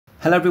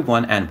Hello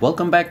everyone and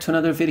welcome back to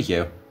another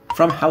video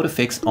from How to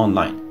Fix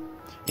Online.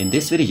 In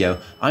this video,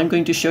 I'm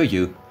going to show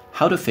you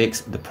how to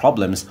fix the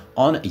problems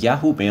on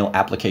Yahoo Mail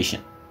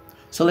application.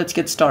 So let's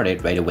get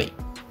started right away.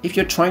 If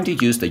you're trying to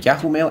use the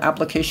Yahoo Mail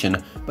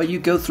application but you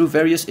go through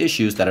various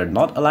issues that are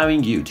not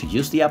allowing you to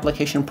use the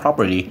application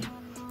properly,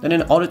 then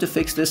in order to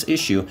fix this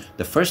issue,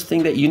 the first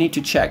thing that you need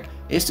to check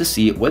is to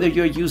see whether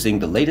you're using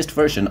the latest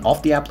version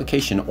of the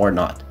application or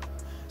not.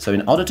 So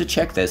in order to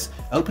check this,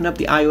 open up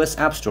the iOS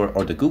App Store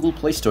or the Google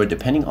Play Store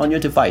depending on your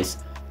device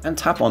and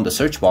tap on the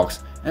search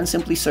box and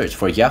simply search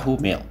for Yahoo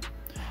Mail.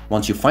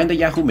 Once you find the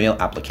Yahoo Mail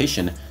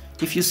application,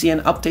 if you see an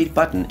update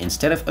button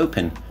instead of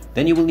open,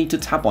 then you will need to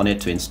tap on it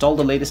to install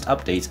the latest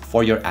updates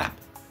for your app.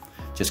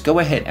 Just go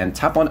ahead and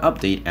tap on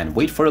update and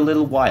wait for a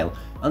little while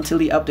until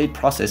the update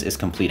process is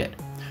completed.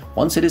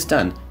 Once it is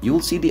done, you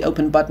will see the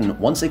open button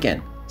once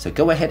again, so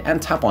go ahead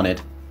and tap on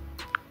it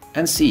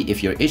and see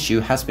if your issue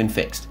has been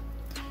fixed.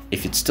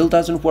 If it still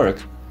doesn't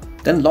work,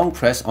 then long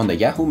press on the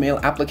Yahoo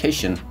Mail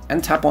application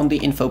and tap on the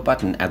info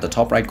button at the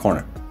top right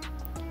corner.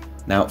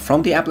 Now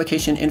from the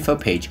application info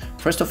page,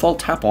 first of all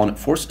tap on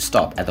force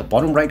stop at the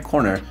bottom right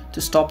corner to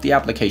stop the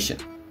application.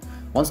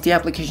 Once the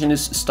application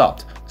is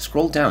stopped,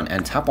 scroll down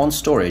and tap on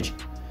storage,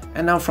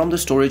 and now from the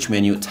storage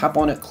menu tap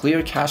on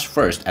clear cache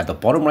first at the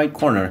bottom right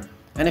corner,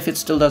 and if it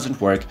still doesn't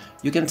work,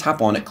 you can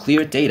tap on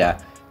clear data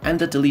and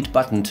the delete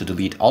button to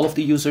delete all of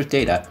the user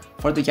data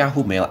for the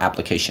Yahoo Mail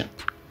application.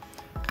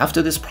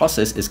 After this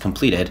process is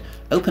completed,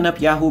 open up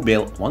Yahoo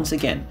Mail once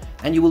again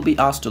and you will be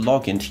asked to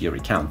log into your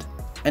account,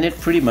 and it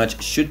pretty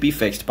much should be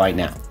fixed by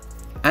now.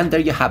 And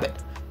there you have it.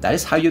 That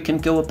is how you can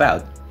go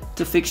about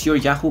to fix your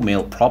Yahoo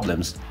Mail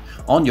problems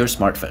on your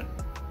smartphone.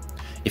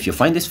 If you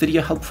find this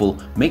video helpful,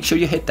 make sure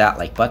you hit that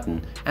like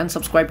button and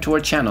subscribe to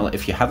our channel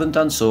if you haven't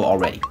done so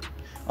already.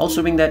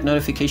 Also ring that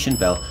notification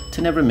bell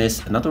to never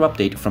miss another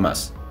update from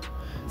us.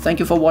 Thank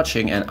you for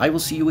watching and I will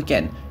see you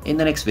again in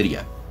the next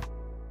video.